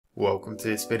Welcome to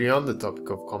this video on the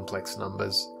topic of complex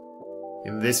numbers.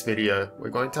 In this video, we're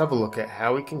going to have a look at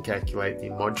how we can calculate the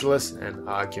modulus and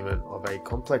argument of a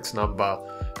complex number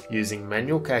using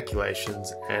manual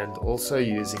calculations and also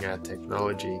using our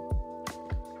technology.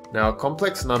 Now, a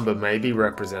complex number may be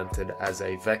represented as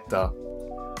a vector.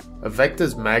 A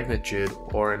vector's magnitude,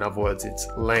 or in other words its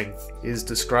length, is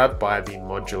described by the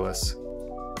modulus.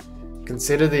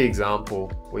 Consider the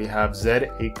example. We have z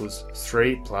equals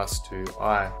 3 plus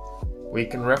 2i. We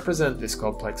can represent this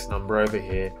complex number over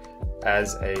here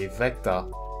as a vector.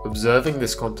 Observing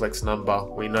this complex number,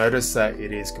 we notice that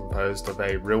it is composed of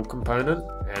a real component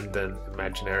and an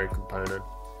imaginary component.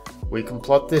 We can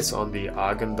plot this on the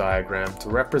Argand diagram to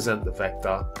represent the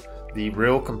vector, the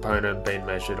real component being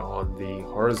measured on the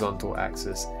horizontal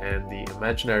axis and the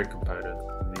imaginary component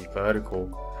on the vertical.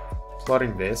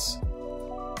 Plotting this,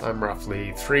 I'm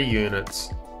roughly 3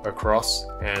 units across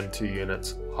and 2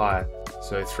 units high.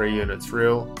 So 3 units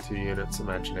real, 2 units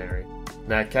imaginary.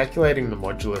 Now, calculating the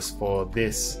modulus for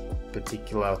this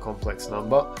particular complex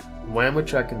number, the way in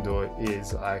which I can do it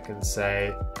is I can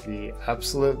say the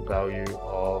absolute value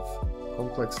of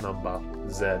complex number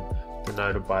z,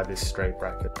 denoted by this straight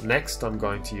bracket. Next, I'm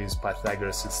going to use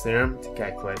Pythagoras' theorem to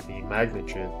calculate the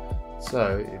magnitude.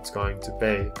 So it's going to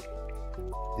be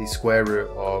the square root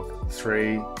of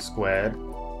 3 squared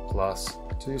plus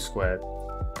 2 squared.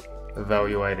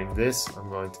 Evaluating this, I'm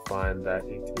going to find that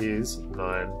it is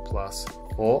 9 plus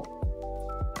 4.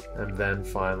 And then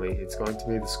finally, it's going to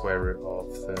be the square root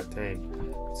of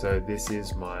 13. So this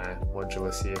is my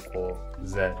modulus here for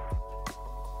z.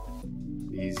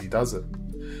 Easy does it.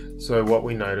 So what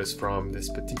we notice from this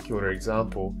particular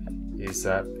example is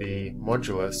that the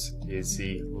modulus is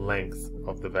the length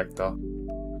of the vector.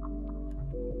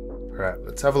 Alright,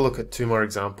 let's have a look at 2 more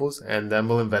examples and then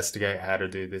we'll investigate how to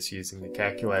do this using the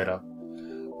calculator.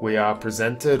 We are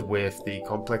presented with the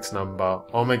complex number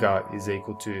omega is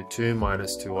equal to 2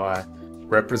 minus 2i,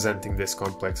 representing this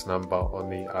complex number on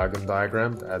the Argand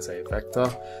diagram as a vector.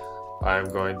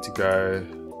 I'm going to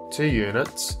go 2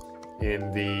 units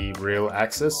in the real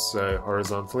axis, so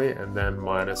horizontally, and then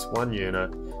minus 1 unit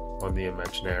on the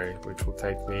imaginary, which will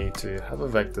take me to have a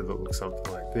vector that looks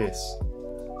something like this.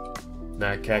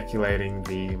 Now, calculating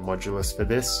the modulus for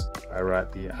this, I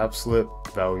write the absolute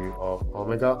value of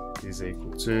omega is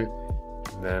equal to,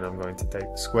 and then I'm going to take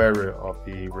the square root of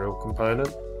the real component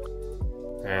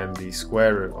and the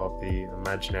square root of the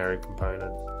imaginary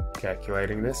component.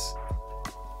 Calculating this,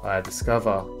 I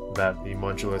discover that the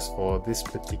modulus for this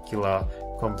particular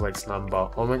complex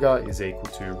number omega is equal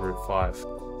to root 5.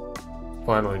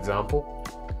 Final example.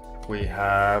 We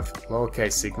have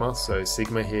lowercase sigma, so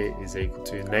sigma here is equal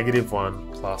to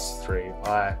 -1 plus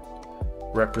 3i.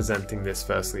 Representing this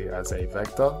firstly as a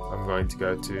vector, I'm going to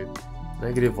go to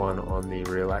 -1 on the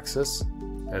real axis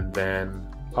and then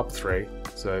up 3,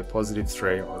 so positive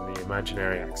 3 on the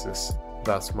imaginary axis.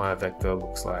 Thus my vector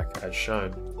looks like as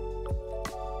shown.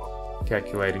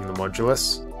 Calculating the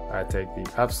modulus, I take the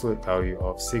absolute value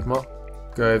of sigma,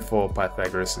 go for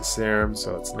Pythagoras' theorem,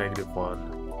 so it's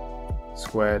 -1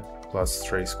 squared plus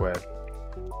 3 squared,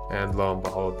 and lo and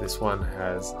behold, this one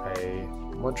has a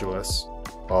modulus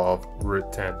of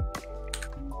root 10.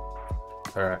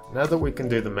 Alright, now that we can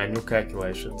do the manual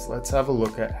calculations, let's have a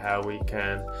look at how we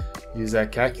can use our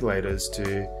calculators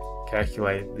to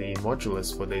calculate the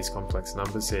modulus for these complex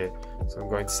numbers here. So I'm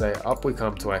going to say up we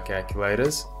come to our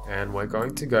calculators, and we're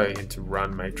going to go into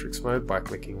run matrix mode by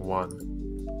clicking 1.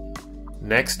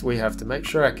 Next, we have to make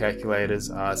sure our calculators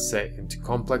are set into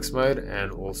complex mode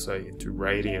and also into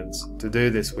radians. To do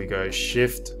this, we go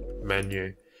shift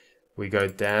menu, we go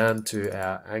down to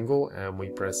our angle and we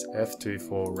press F2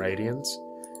 for radians.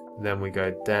 Then we go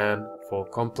down for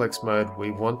complex mode. We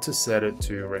want to set it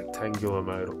to rectangular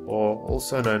mode, or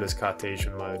also known as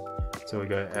Cartesian mode. So we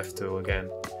go F2 again.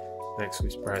 Next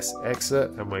we press exit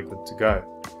and we're good to go.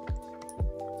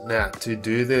 Now, to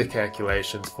do the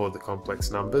calculations for the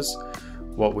complex numbers,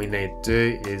 what we need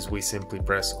to do is we simply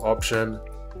press option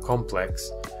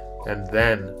complex, and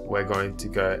then we're going to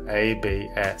go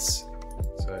ABS,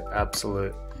 so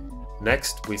absolute.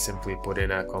 Next, we simply put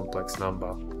in our complex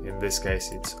number. In this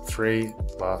case, it's 3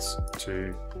 plus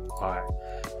 2i.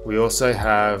 We also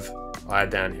have I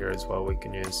down here as well we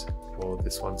can use, well,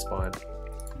 this one's fine.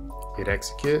 Hit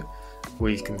execute.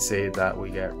 We can see that we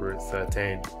get root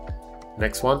 13.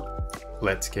 Next one,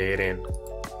 let's key it in.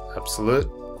 Absolute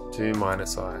 2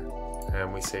 minus I,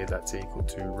 and we see that's equal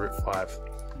to root 5.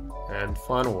 And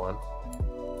final one,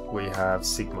 we have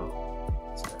sigma.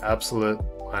 So absolute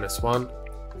 -1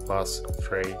 plus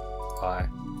 3i.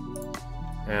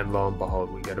 And lo and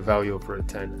behold, we get a value of root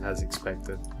 10 as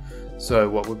expected. So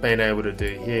what we've been able to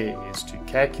do here is to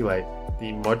calculate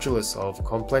the modulus of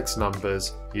complex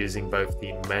numbers using both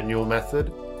the manual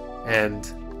method and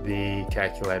the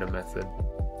calculator method.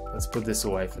 Let's put this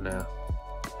away for now.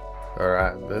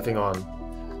 Alright, moving on.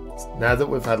 Now that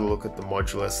we've had a look at the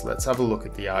modulus, let's have a look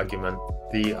at the argument.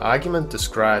 The argument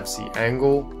describes the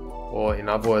angle, or in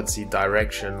other words, the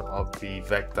direction of the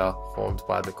vector formed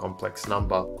by the complex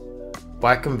number.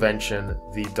 By convention,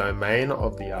 the domain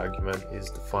of the argument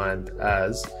is defined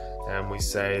as, and we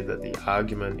say that the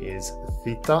argument is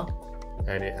theta,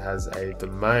 and it has a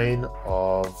domain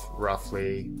of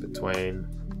roughly between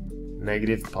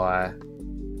negative pi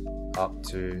up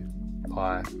to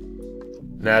pi.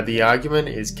 Now the argument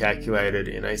is calculated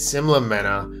in a similar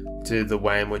manner to the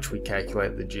way in which we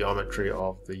calculate the geometry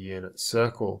of the unit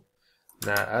circle.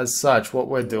 Now as such, what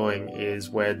we're doing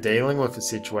is we're dealing with a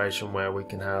situation where we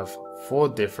can have 4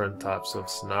 different types of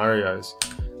scenarios.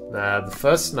 Now the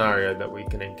first scenario that we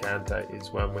can encounter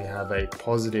is when we have a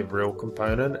positive real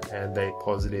component and a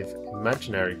positive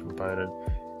imaginary component.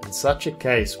 In such a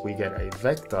case, we get a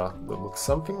vector that looks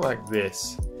something like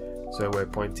this. So we're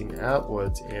pointing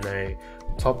outwards in a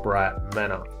top right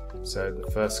manner. So the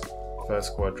first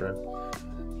quadrant.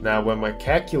 Now when we're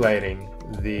calculating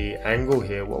the angle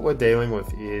here, what we're dealing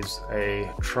with is a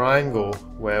triangle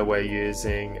where we're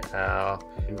using our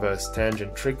inverse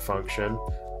tangent trig function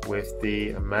with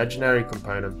the imaginary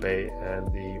component B and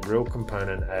the real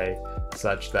component A,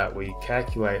 such that we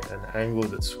calculate an angle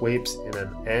that sweeps in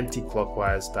an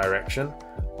anti-clockwise direction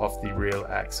off the real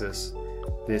axis.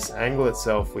 This angle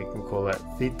itself, we can call it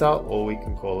theta or we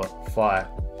can call it phi.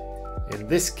 In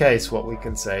this case, what we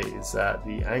can say is that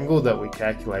the angle that we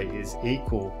calculate is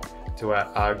equal to our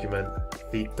argument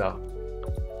theta.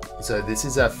 So this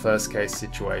is our first case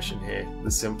situation here, the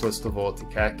simplest of all to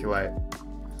calculate.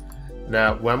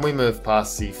 Now when we move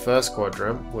past the first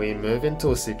quadrant, we move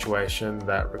into a situation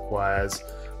that requires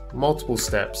multiple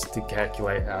steps to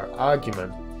calculate our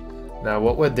argument. Now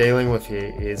what we're dealing with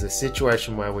here is a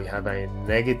situation where we have a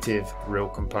negative real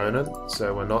component,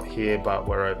 so we're not here but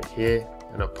we're over here,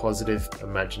 and a positive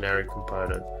imaginary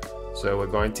component. So we're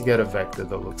going to get a vector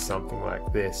that looks something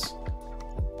like this.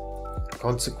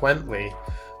 Consequently,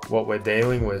 what we're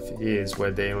dealing with is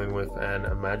we're dealing with an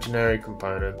imaginary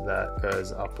component that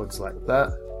goes upwards like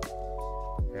that,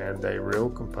 and a real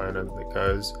component that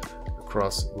goes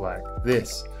across like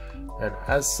this. And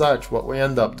as such, what we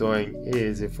end up doing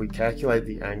is, if we calculate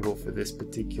the angle for this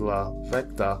particular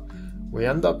vector, we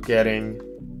end up getting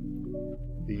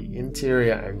the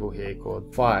interior angle here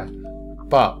called phi.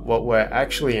 But what we're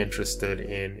actually interested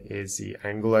in is the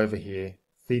angle over here,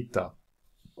 theta.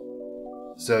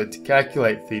 So to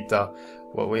calculate theta,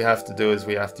 what we have to do is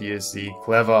we have to use the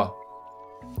clever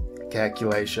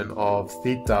calculation of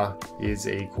theta is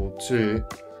equal to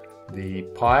the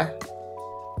pi,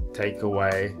 take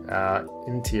away our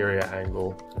interior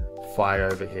angle phi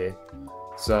over here.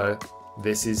 So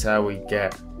this is how we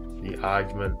get the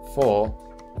argument for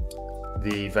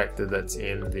the vector that's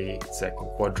in the second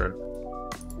quadrant.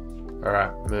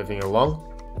 Alright, moving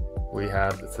along, we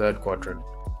have the third quadrant.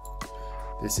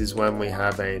 This is when we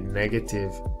have a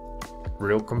negative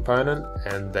real component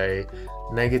and a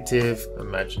negative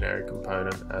imaginary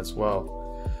component as well.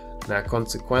 Now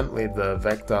consequently, the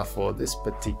vector for this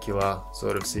particular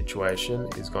sort of situation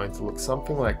is going to look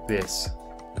something like this.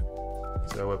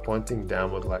 So we're pointing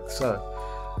downward like so.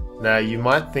 Now you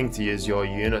might think to use your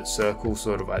unit circle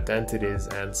sort of identities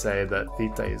and say that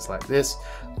theta is like this,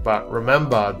 but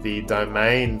remember the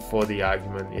domain for the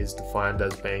argument is defined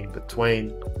as being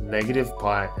between negative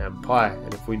pi and pi,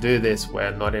 and if we do this,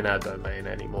 we're not in our domain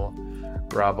anymore.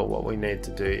 Rather, what we need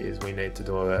to do is we need to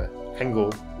do an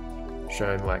angle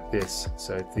shown like this.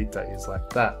 So theta is like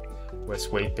that. We're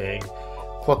sweeping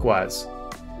clockwise.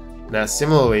 Now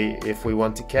similarly, if we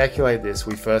want to calculate this,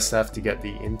 we first have to get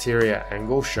the interior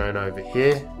angle shown over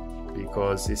here,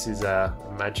 because this is our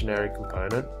imaginary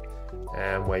component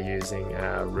and we're using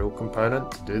our real component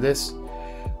to do this.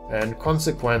 And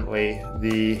consequently,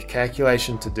 the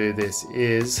calculation to do this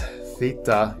is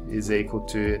theta is equal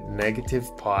to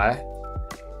negative pi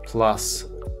plus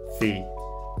phi.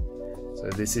 So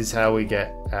this is how we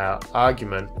get our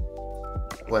argument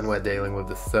when we're dealing with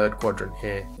the third quadrant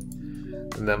here.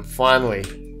 And then finally,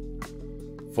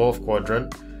 fourth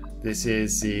quadrant, this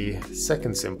is the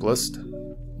second simplest.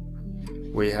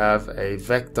 We have a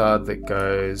vector that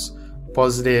goes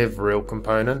positive real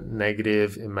component,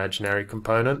 negative imaginary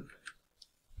component.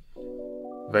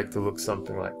 Vector looks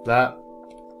something like that.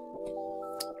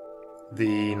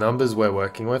 The numbers we're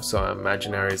working with, so our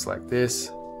imaginary is like this.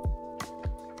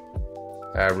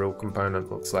 Our real component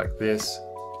looks like this.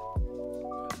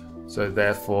 So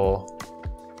therefore,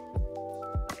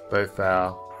 both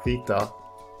our theta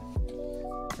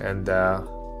and our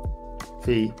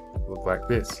phi look like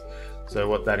this. So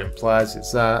what that implies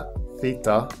is that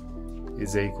theta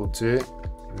is equal to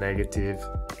negative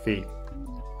phi.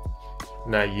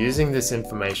 Now, using this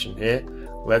information here,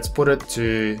 let's put it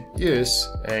to use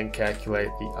and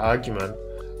calculate the argument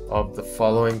of the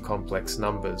following complex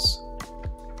numbers.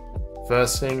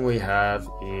 First thing we have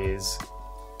is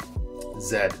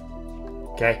z.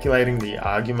 Calculating the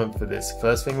argument for this,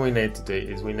 first thing we need to do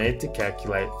is we need to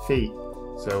calculate phi.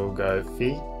 So we'll go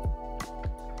phi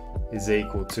is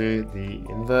equal to the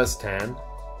inverse tan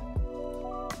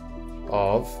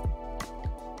of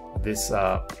this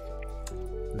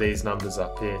these numbers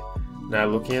up here. Now,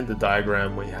 looking at the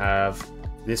diagram, we have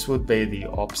this would be the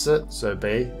opposite, so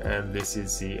b, and this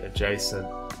is the adjacent,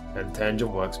 and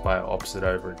tangent works by opposite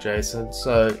over adjacent,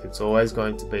 so it's always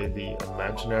going to be the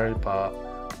imaginary part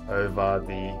over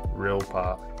the real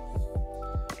part.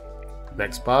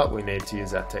 Next part, we need to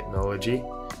use our technology,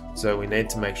 so we need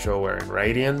to make sure we're in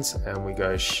radians, and we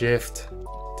go shift,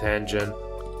 tangent,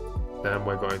 then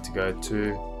we're going to go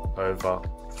 2 over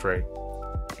 3.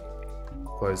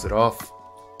 Close it off.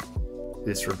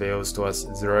 This reveals to us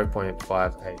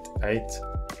 0.588,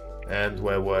 and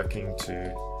we're working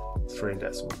to 3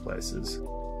 decimal places.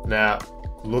 Now,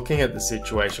 looking at the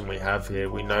situation we have here,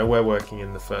 we know we're working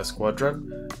in the first quadrant,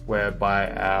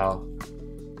 whereby our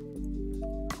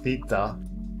theta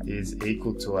is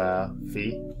equal to our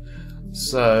phi.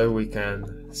 So we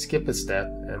can skip a step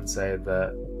and say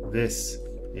that this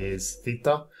is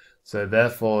theta. So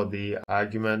therefore, the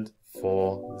argument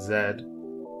for z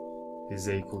is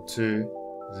equal to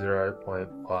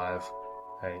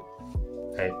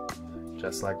 0.588,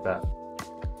 just like that.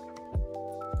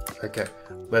 Okay,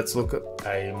 let's look at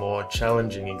a more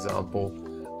challenging example.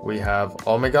 We have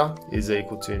omega is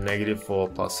equal to -4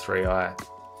 plus 3i.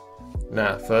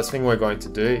 Now, first thing we're going to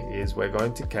do is we're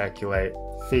going to calculate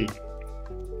phi.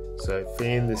 So phi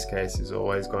in this case is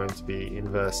always going to be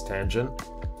inverse tangent,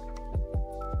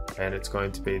 and it's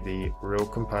going to be the real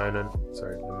component,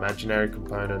 sorry, imaginary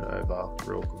component over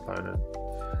real component.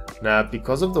 Now,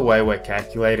 because of the way we're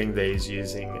calculating these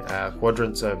using our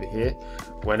quadrants over here,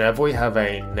 whenever we have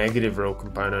a negative real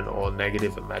component or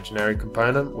negative imaginary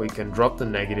component, we can drop the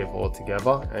negative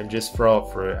altogether and just throw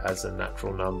it through as a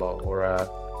natural number, or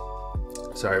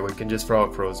we can just throw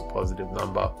it through as a positive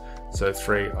number. So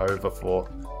 3 over 4,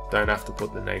 don't have to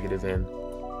put the negative in.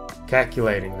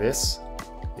 Calculating this,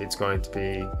 it's going to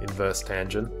be inverse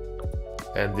tangent,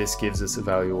 and this gives us a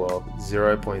value of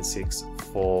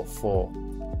 0.644.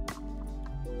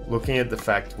 Looking at the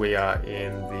fact we are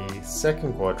in the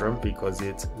second quadrant because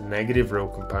it's negative real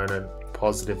component,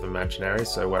 positive imaginary,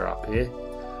 so we're up here.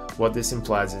 What this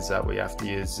implies is that we have to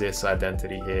use this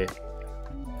identity here.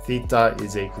 Theta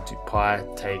is equal to pi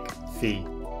take phi.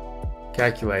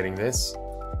 Calculating this,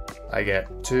 I get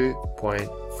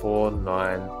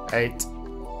 2.498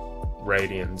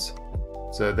 radians.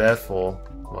 So therefore,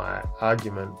 my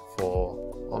argument for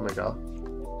omega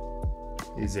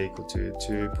is equal to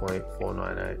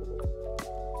 2.498.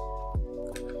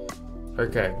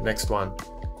 Okay, next one.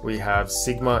 We have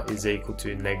sigma is equal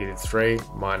to -3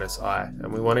 minus I,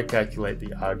 and we want to calculate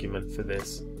the argument for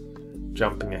this.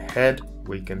 Jumping ahead,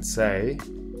 we can say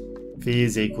phi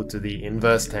is equal to the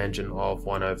inverse tangent of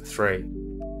 1 over 3,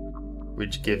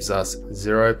 which gives us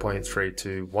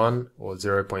 0.321 or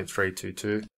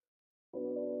 0.322.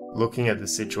 Looking at the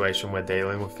situation we're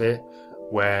dealing with here,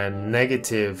 we're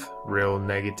negative real,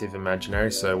 negative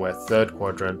imaginary, so we're third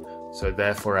quadrant, so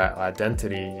therefore our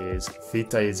identity is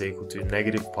theta is equal to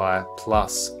 -pi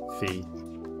plus phi.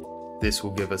 This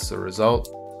will give us the result,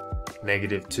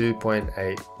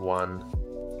 -2.81,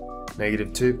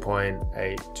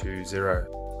 -2.820.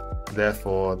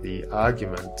 Therefore the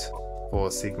argument for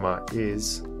sigma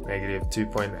is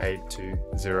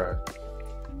 -2.820.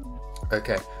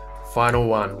 Okay. Final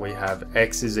one, we have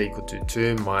x is equal to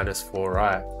 2 minus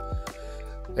 4i.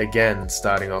 Again,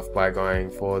 starting off by going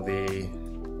for the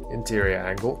interior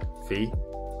angle, phi,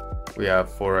 we have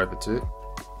 4 over 2,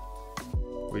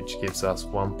 which gives us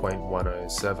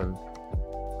 1.107.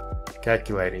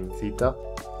 Calculating theta.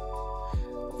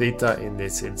 Theta in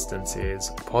this instance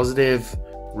is positive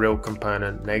real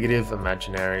component, negative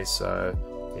imaginary, so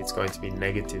it's going to be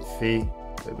negative phi.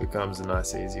 It becomes a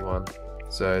nice easy one.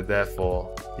 So therefore,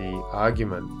 the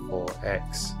argument for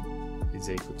x is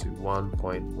equal to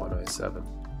 1.107.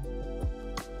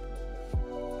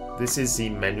 This is the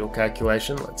manual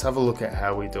calculation. Let's have a look at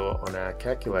how we do it on our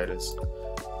calculators.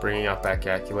 Bringing up our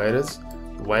calculators,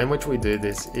 the way in which we do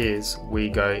this is we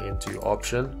go into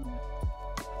option,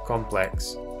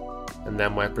 complex, and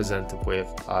then we're presented with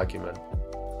argument.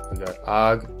 We go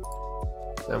arg,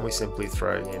 then we simply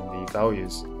throw in the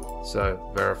values.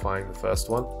 So verifying the first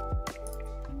one,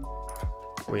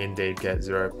 we indeed get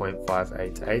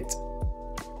 0.588.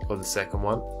 For the second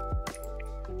one,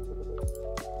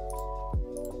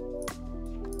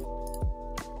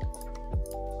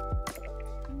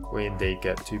 we indeed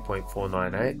get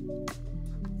 2.498.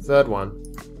 Third one,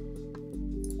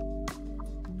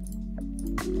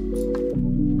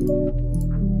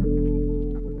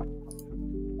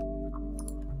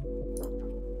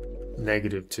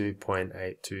 negative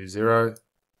 2.820,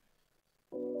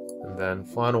 and then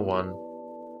final one,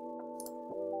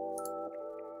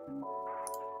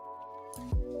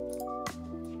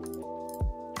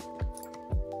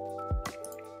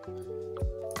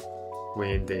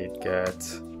 we indeed get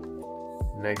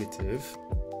negative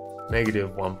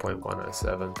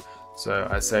 1.107. So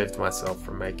I saved myself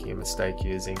from making a mistake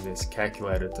using this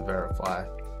calculator to verify.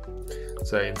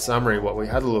 So in summary, what we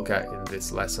had to look at in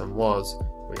this lesson was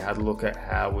we had to look at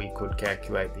how we could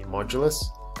calculate the modulus,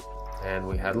 and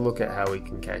we had to look at how we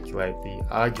can calculate the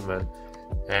argument,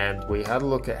 and we had to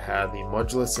look at how the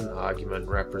modulus and argument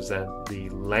represent the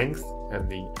length and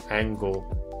the angle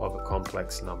of a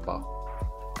complex number.